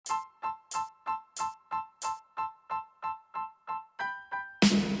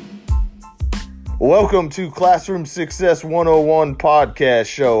Welcome to Classroom Success 101 podcast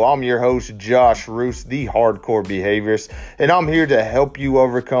show. I'm your host, Josh Roos, the hardcore behaviorist, and I'm here to help you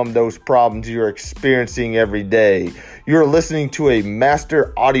overcome those problems you're experiencing every day. You're listening to a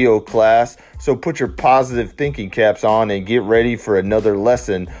master audio class, so put your positive thinking caps on and get ready for another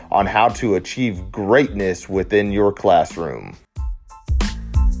lesson on how to achieve greatness within your classroom.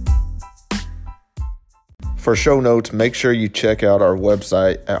 For show notes, make sure you check out our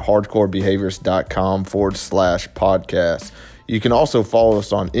website at hardcorebehaviorist.com/podcast. You can also follow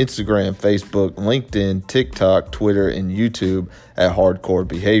us on Instagram, Facebook, LinkedIn, TikTok, Twitter, and YouTube at Hardcore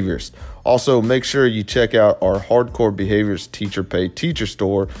Behaviorist. Also, make sure you check out our Hardcore Behaviorist Teacher Pay Teacher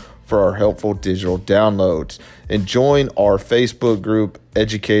Store for our helpful digital downloads. And join our Facebook group,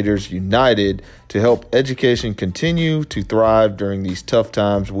 Educators United, to help education continue to thrive during these tough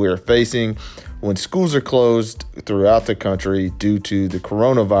times we are facing when schools are closed throughout the country due to the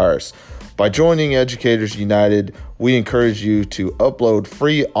coronavirus. By joining Educators United, we encourage you to upload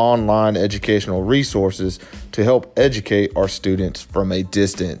free online educational resources to help educate our students from a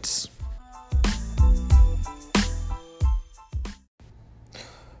distance.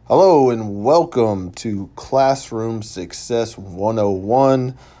 Hello and welcome to Classroom Success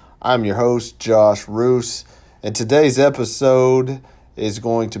 101. I'm your host, Josh Roos, and today's episode is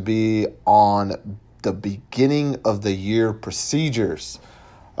going to be on the beginning of the year procedures.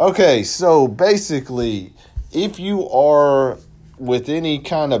 Okay, so basically, if you are with any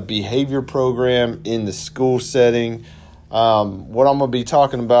kind of behavior program in the school setting, what I'm going to be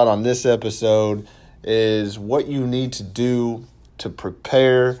talking about on this episode is what you need to do to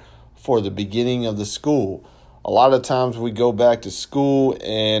prepare for the beginning of the school. A lot of times we go back to school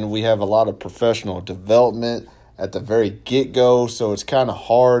and we have a lot of professional development at the very get-go, so it's kind of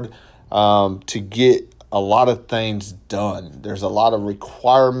hard to get a lot of things done. There's a lot of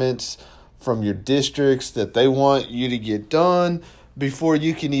requirements from your districts that they want you to get done before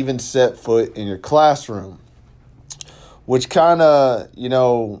you can even set foot in your classroom, which kind of,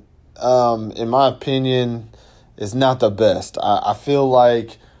 in my opinion, is not the best. I feel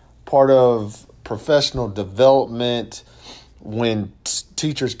like part of professional development when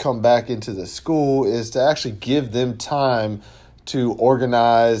teachers come back into the school is to actually give them time to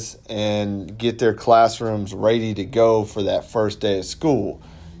organize and get their classrooms ready to go for that first day of school.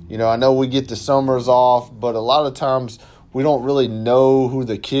 I know we get the summers off, but a lot of times we don't really know who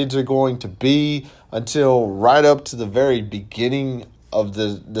the kids are going to be until right up to the very beginning of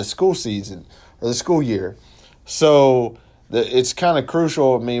the school season or the school year. So it's kind of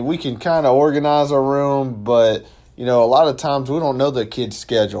crucial. I mean, we can kind of organize our room, but a lot of times we don't know the kids'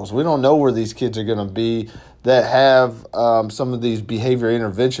 schedules. We don't know where these kids are going to be that have some of these behavior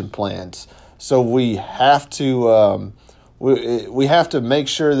intervention plans. So we have to we have to make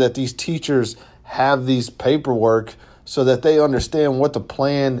sure that these teachers have these paperwork so that they understand what the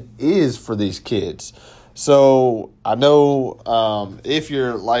plan is for these kids. So I know if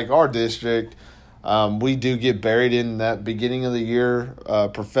you're like our district, we do get buried in that beginning of the year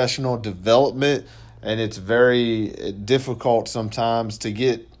professional development. And it's very difficult sometimes to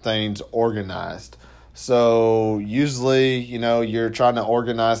get things organized. So usually, you're trying to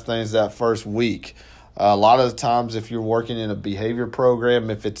organize things that first week. A lot of the times if you're working in a behavior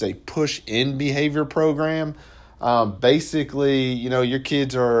program, if it's a push-in behavior program, basically, your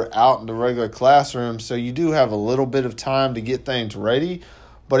kids are out in the regular classroom, so you do have a little bit of time to get things ready.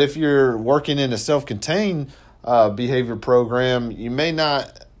 But if you're working in a self-contained behavior program, you may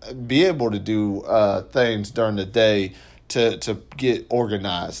not be able to do things during the day to get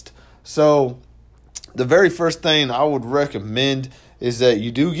organized. So the very first thing I would recommend is that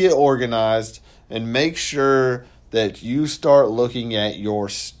you do get organized and make sure that you start looking at your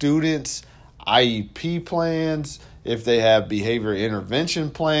students' IEP plans, if they have behavior intervention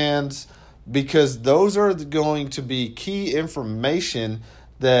plans, because those are going to be key information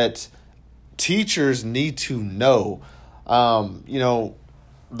that teachers need to know.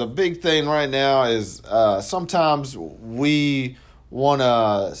 The big thing right now is sometimes we want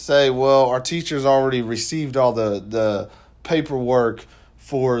to say, well, our teachers already received all the paperwork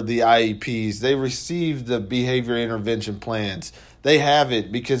for the IEPs. They received the behavior intervention plans. They have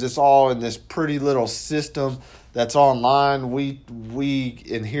it because it's all in this pretty little system that's online. We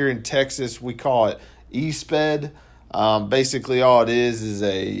in here in Texas, we call it eSped. Basically, all it is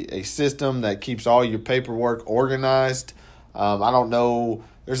a system that keeps all your paperwork organized. I don't know.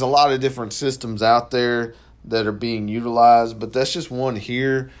 There's a lot of different systems out there that are being utilized, but that's just one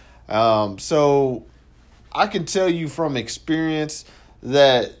here. So I can tell you from experience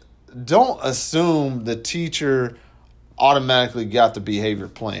that don't assume the teacher automatically got the behavior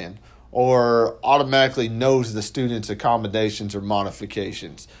plan or automatically knows the student's accommodations or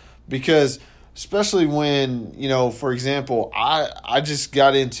modifications. Because especially when, for example, I just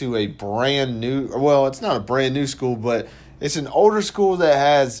got into a brand new, well, it's not a brand new school, but it's an older school that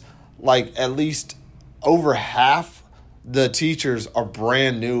has like at least over half the teachers are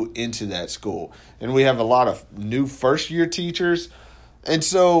brand new into that school. And we have a lot of new first-year teachers. And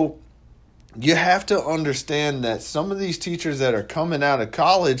so you have to understand that some of these teachers that are coming out of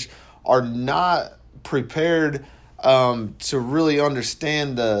college are not prepared to really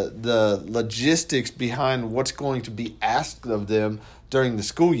understand the logistics behind what's going to be asked of them during the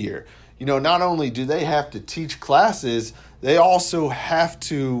school year. Not only do they have to teach classes, they also have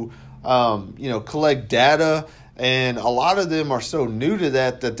to, collect data. And a lot of them are so new to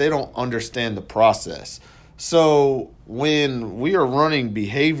that they don't understand the process. So when we are running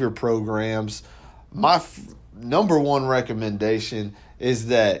behavior programs, my number one recommendation is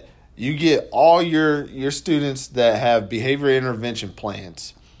that you get all your students that have behavior intervention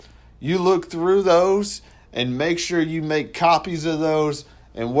plans. You look through those and make sure you make copies of those.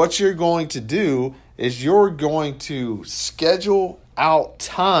 And what you're going to do is you're going to schedule out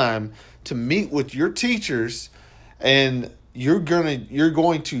time to meet with your teachers, and you're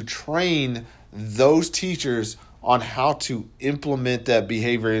going to train those teachers on how to implement that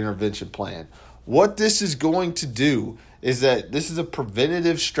behavior intervention plan. What this is going to do is that this is a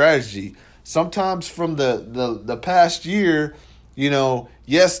preventative strategy. Sometimes from the past year,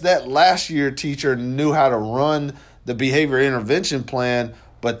 yes, that last year teacher knew how to run the behavior intervention plan,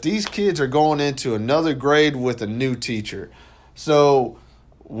 but these kids are going into another grade with a new teacher. So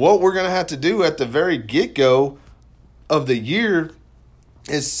what we're going to have to do at the very get-go of the year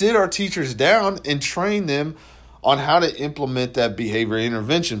is sit our teachers down and train them on how to implement that behavior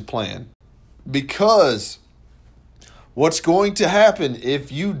intervention plan. Because what's going to happen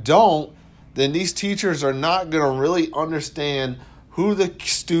if you don't, then these teachers are not going to really understand who the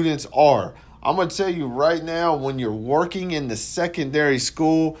students are. I'm going to tell you right now, when you're working in the secondary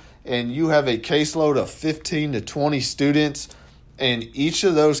school and you have a caseload of 15 to 20 students, and each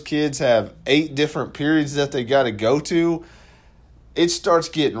of those kids have 8 different periods that they got to go to, it starts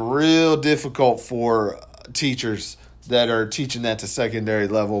getting real difficult for teachers that are teaching at the secondary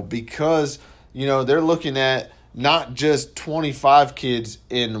level, because, they're looking at not just 25 kids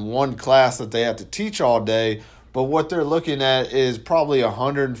in one class that they have to teach all day, but what they're looking at is probably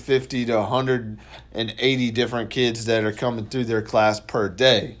 150 to 180 different kids that are coming through their class per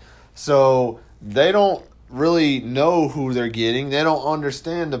day. So they don't really know who they're getting. They don't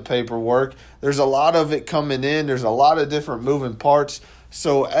understand the paperwork. There's a lot of it coming in. There's a lot of different moving parts.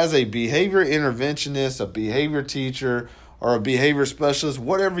 So as a behavior interventionist, a behavior teacher, or a behavior specialist,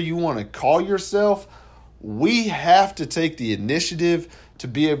 whatever you want to call yourself, we have to take the initiative to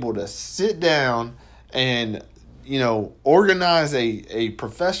be able to sit down and, organize a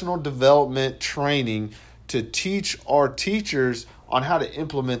professional development training to teach our teachers on how to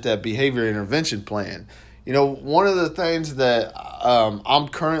implement that behavior intervention plan. One of the things that I'm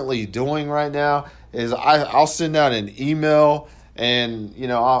currently doing right now is I'll send out an email, and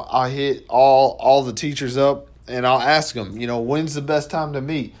I'll hit all the teachers up, and I'll ask them, when's the best time to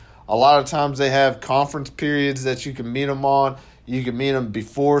meet. A lot of times they have conference periods that you can meet them on. You can meet them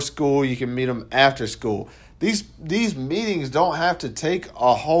before school. You can meet them after school. These meetings don't have to take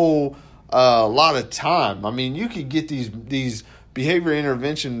a whole lot of time. I mean, you could get these behavior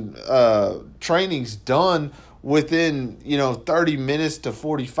intervention trainings done within 30 minutes to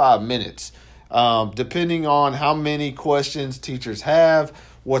 45 minutes, depending on how many questions teachers have,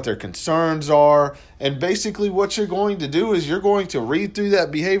 what their concerns are. And basically what you're going to do is you're going to read through that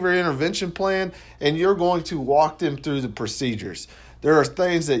behavior intervention plan, and you're going to walk them through the procedures. There are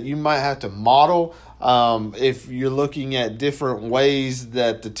things that you might have to model if you're looking at different ways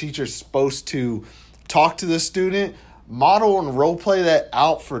that the teacher's supposed to talk to the student. Model and role play that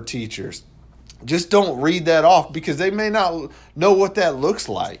out for teachers. Just don't read that off, because they may not know what that looks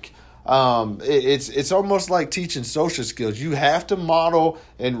like. It's almost like teaching social skills. You have to model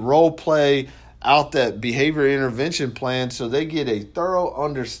and role play out that behavior intervention plan so they get a thorough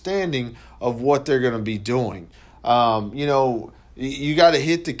understanding of what they're going to be doing. You got to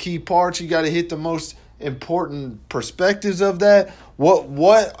hit the key parts. You got to hit the most important perspectives of that.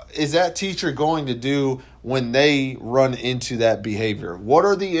 What is that teacher going to do when they run into that behavior? What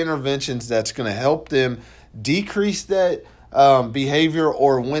are the interventions that's going to help them decrease that behavior,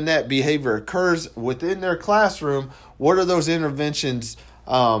 or when that behavior occurs within their classroom? What are those interventions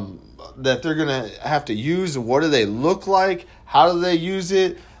that they're going to have to use? What do they look like? How do they use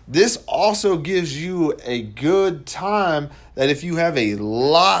it? This also gives you a good time that if you have a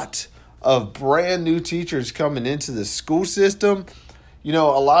lot of brand new teachers coming into the school system, a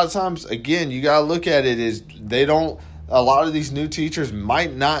lot of times, again, you got to look at it as a lot of these new teachers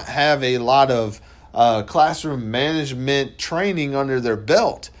might not have a lot of classroom management training under their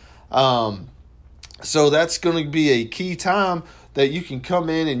belt. So that's going to be a key time that you can come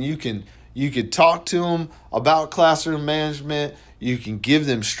in and you can talk to them about classroom management. You can give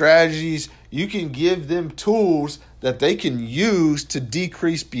them strategies. You can give them tools that they can use to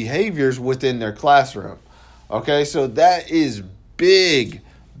decrease behaviors within their classroom. Okay, so that is big.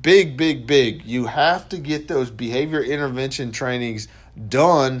 You have to get those behavior intervention trainings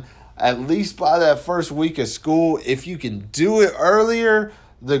done at least by that first week of school. If you can do it earlier,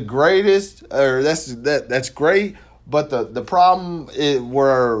 the greatest, or that's great. But the problem is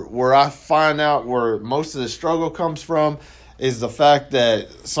where I find out where most of the struggle comes from is the fact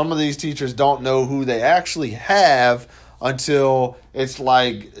that some of these teachers don't know who they actually have until it's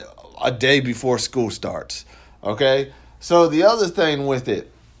like a day before school starts. Okay? So the other thing with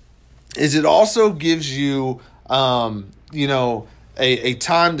it is it also gives you, a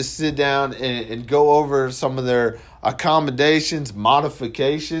time to sit down and go over some of their accommodations,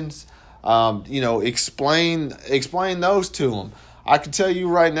 modifications, explain those to them. I can tell you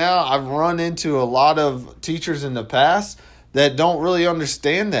right now, I've run into a lot of teachers in the past that don't really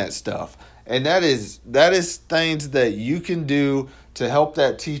understand that stuff. And that is things that you can do to help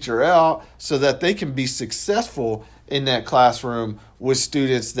that teacher out so that they can be successful in that classroom with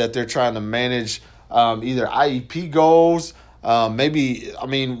students that they're trying to manage, either IEP goals,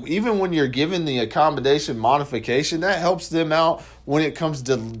 even when you're given the accommodation modification, that helps them out when it comes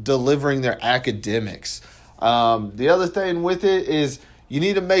to delivering their academics. The other thing with it is you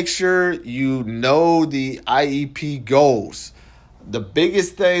need to make sure you know the IEP goals. The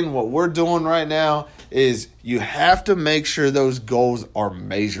biggest thing, what we're doing right now, is you have to make sure those goals are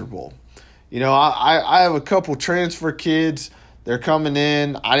measurable. I have a couple transfer kids. They're coming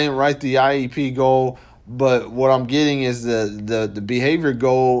in. I didn't write the IEP goal, but what I'm getting is the behavior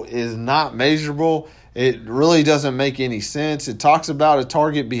goal is not measurable. It really doesn't make any sense. It talks about a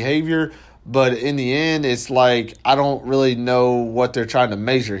target behavior, but in the end, it's like I don't really know what they're trying to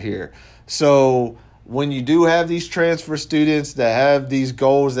measure here. So when you do have these transfer students that have these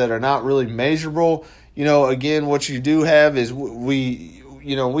goals that are not really measurable, again, what you do have is we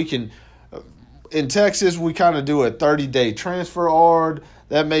can, in Texas, we kind of do a 30-day transfer ARD.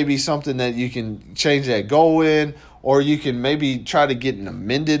 That may be something that you can change that goal in, or you can maybe try to get an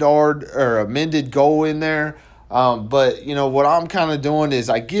amended ARD or amended goal in there. But what I'm kind of doing is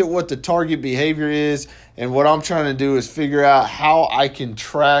I get what the target behavior is, and what I'm trying to do is figure out how I can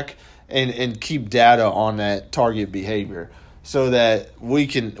track and keep data on that target behavior so that we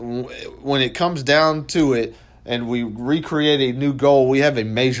can, when it comes down to it and we recreate a new goal, we have a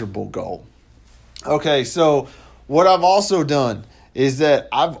measurable goal. Okay, so what I've also done is that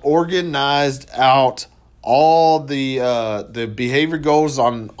I've organized out all the behavior goals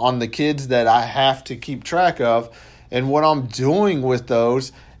on the kids that I have to keep track of. And what I'm doing with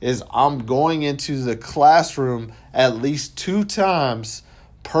those is I'm going into the classroom at least 2 times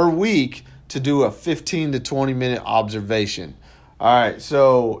per week to do a 15 to 20 minute observation. All right,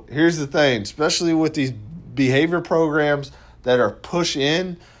 so here's the thing, especially with these behavior programs that are push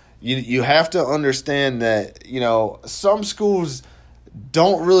in, you have to understand that, some schools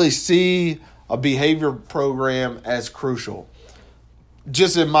don't really see a behavior program as crucial,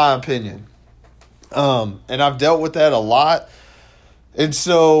 just in my opinion. And I've dealt with that a lot. And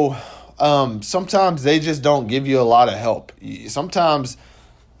so sometimes they just don't give you a lot of help. Sometimes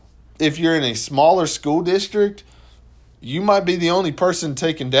if you're in a smaller school district, you might be the only person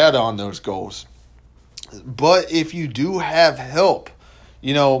taking data on those goals. But if you do have help,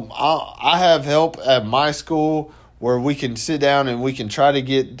 I have help at my school where we can sit down and we can try to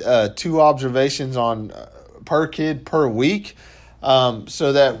get 2 observations on per kid per week,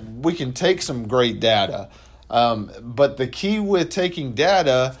 so that we can take some great data. But the key with taking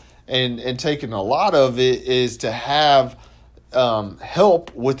data and taking a lot of it is to have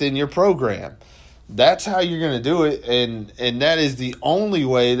help within your program. That's how you're going to do it, and that is the only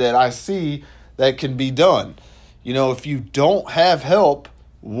way that I see that can be done. If you don't have help,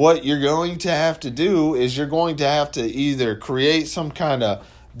 what you're going to have to do is you're going to have to either create some kind of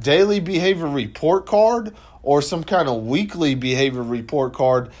daily behavior report card or some kind of weekly behavior report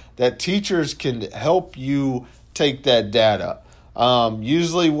card that teachers can help you take that data.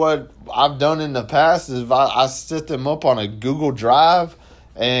 Usually what I've done in the past is I set them up on a Google Drive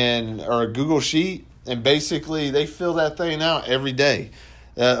or a Google Sheet, and basically they fill that thing out every day.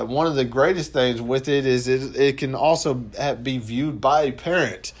 One of the greatest things with it is it can also be viewed by a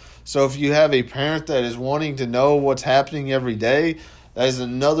parent. So if you have a parent that is wanting to know what's happening every day, that is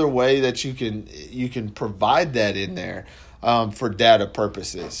another way that you can provide that in there for data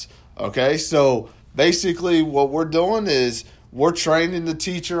purposes. Okay, so basically what we're doing is we're training the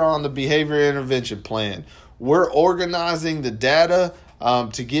teacher on the behavior intervention plan. We're organizing the data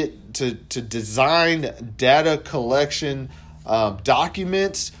to design data collection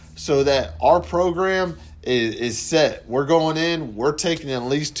documents so that our program is set. We're going in, we're taking at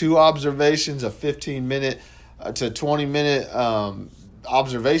least 2 observations of 15-minute to 20-minute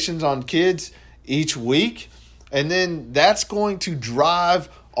observations on kids each week. And then that's going to drive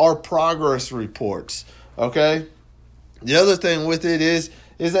our progress reports. Okay? The other thing with it is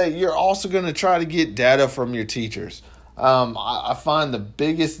that you're also going to try to get data from your teachers. I find the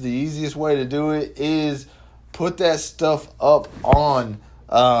easiest way to do it is put that stuff up on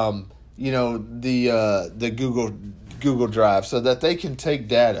the Google Drive so that they can take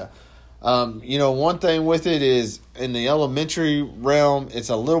data. One thing with it is in the elementary realm, it's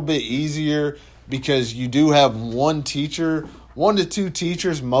a little bit easier because you do have 1 to 2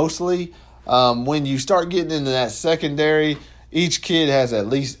 teachers mostly. When you start getting into that secondary, each kid has at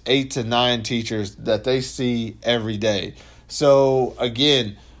least 8 to 9 teachers that they see every day. So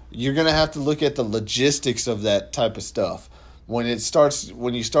again, you're going to have to look at the logistics of that type of stuff. When you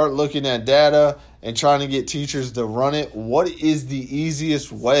start looking at data and trying to get teachers to run it, what is the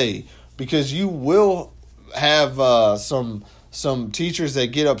easiest way? Because you will have some teachers that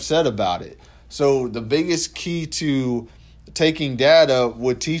get upset about it. So the biggest key to taking data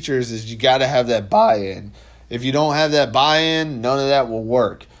with teachers is you got to have that buy-in. If you don't have that buy-in, none of that will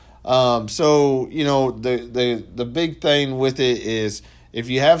work. The big thing with it is if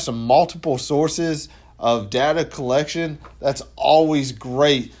you have some multiple sources of data collection, that's always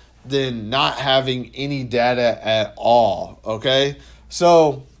great than not having any data at all. Okay,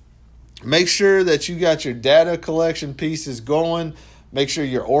 so make sure that you got your data collection pieces going. Make sure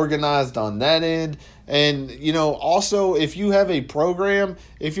you're organized on that end. And, also if you have a program,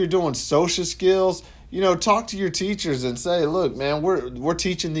 if you're doing social skills, talk to your teachers and say, look, man, we're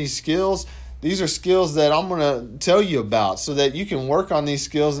teaching these skills. These are skills that I'm going to tell you about so that you can work on these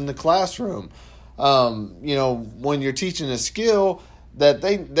skills in the classroom. When you're teaching a skill that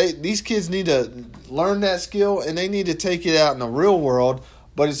these kids need to learn that skill and they need to take it out in the real world.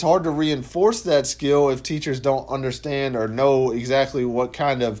 But it's hard to reinforce that skill if teachers don't understand or know exactly what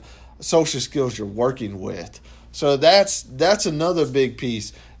kind of social skills you're working with. So that's another big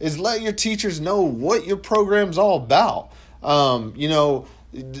piece is let your teachers know what your program's all about.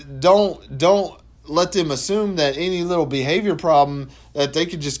 Don't let them assume that any little behavior problem that they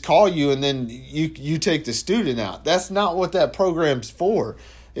could just call you and then you take the student out. That's not what that program's for.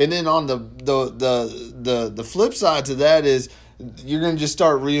 And then on the flip side to that is you're going to just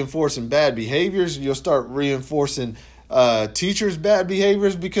start reinforcing bad behaviors. You'll start reinforcing teachers' bad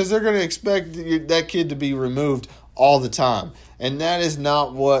behaviors because they're going to expect that kid to be removed all the time. And that is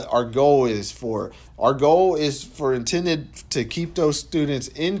not what our goal is for. Our goal is intended to keep those students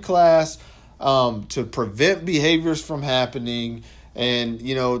in class, to prevent behaviors from happening. And,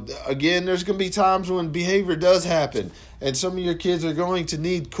 again, there's going to be times when behavior does happen. And some of your kids are going to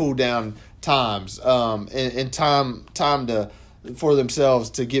need cool down times and time for themselves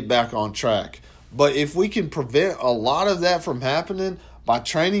to get back on track. But if we can prevent a lot of that from happening by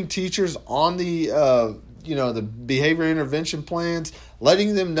training teachers on the behavior intervention plans,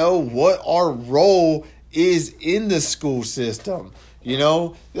 letting them know what our role is in the school system.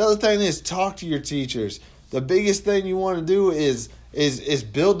 The other thing is talk to your teachers. The biggest thing you want to do is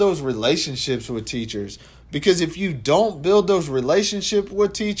build those relationships with teachers. Because if you don't build those relationships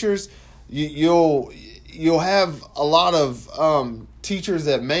with teachers, you'll have a lot of teachers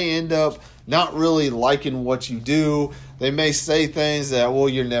that may end up not really liking what you do. They may say things that, well,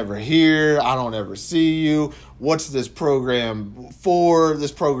 you're never here. I don't ever see you. What's this program for?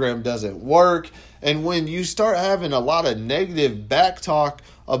 This program doesn't work. And when you start having a lot of negative back talk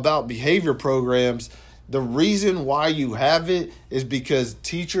about behavior programs, the reason why you have it is because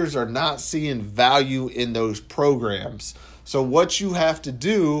teachers are not seeing value in those programs. So what you have to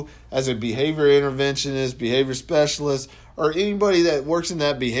do as a behavior interventionist, behavior specialist, or anybody that works in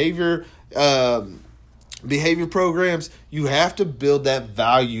that behavior programs, you have to build that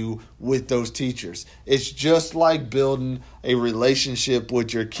value with those teachers. It's just like building a relationship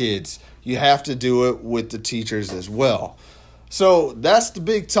with your kids. You have to do it with the teachers as well. So that's the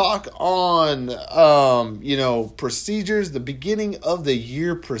big talk on, procedures, the beginning of the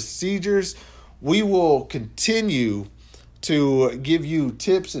year procedures. We will continue to give you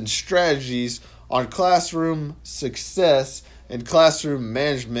tips and strategies on classroom success and classroom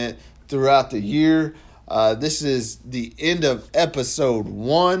management throughout the year. This is the end of episode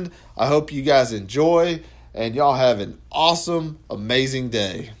 1. I hope you guys enjoy, and y'all have an awesome, amazing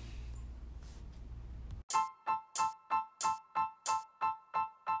day.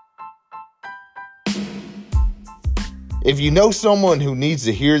 If you know someone who needs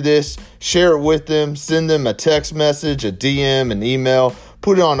to hear this, share it with them, send them a text message, a DM, an email,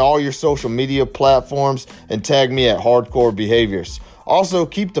 put it on all your social media platforms, and tag me at Hardcore Behaviors. Also,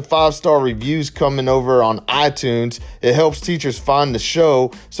 keep the 5-star reviews coming over on iTunes. It helps teachers find the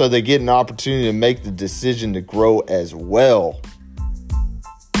show so they get an opportunity to make the decision to grow as well.